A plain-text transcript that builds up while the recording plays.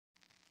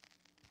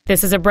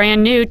This is a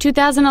brand new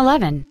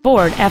 2011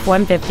 Ford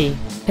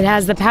F-150. It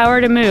has the power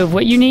to move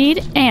what you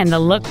need and the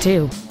look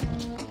too.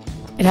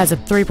 It has a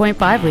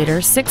 3.5-liter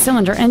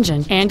 6-cylinder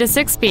engine and a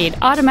 6-speed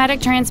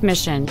automatic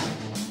transmission.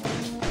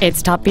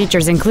 Its top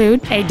features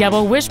include a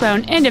double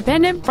wishbone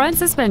independent front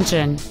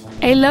suspension,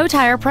 a low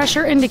tire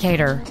pressure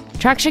indicator,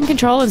 traction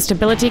control and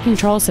stability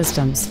control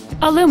systems,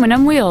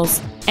 aluminum wheels,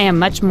 and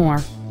much more.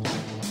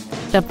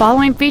 The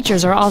following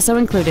features are also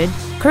included: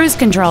 cruise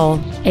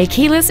control, a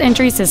keyless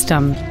entry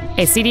system,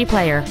 a CD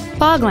player,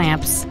 fog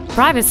lamps,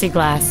 privacy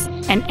glass,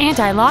 an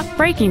anti-lock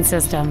braking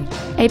system,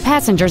 a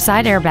passenger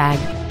side airbag,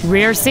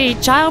 rear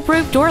seat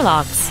child-proof door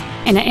locks,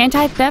 and an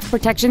anti-theft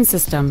protection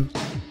system.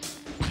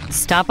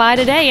 Stop by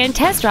today and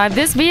test drive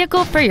this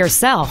vehicle for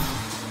yourself.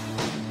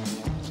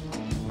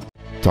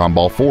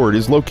 Tomball Ford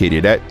is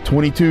located at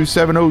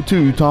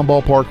 22702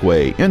 Tomball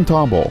Parkway in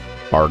Tomball.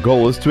 Our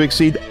goal is to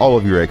exceed all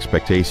of your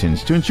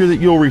expectations to ensure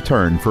that you'll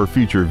return for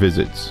future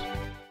visits.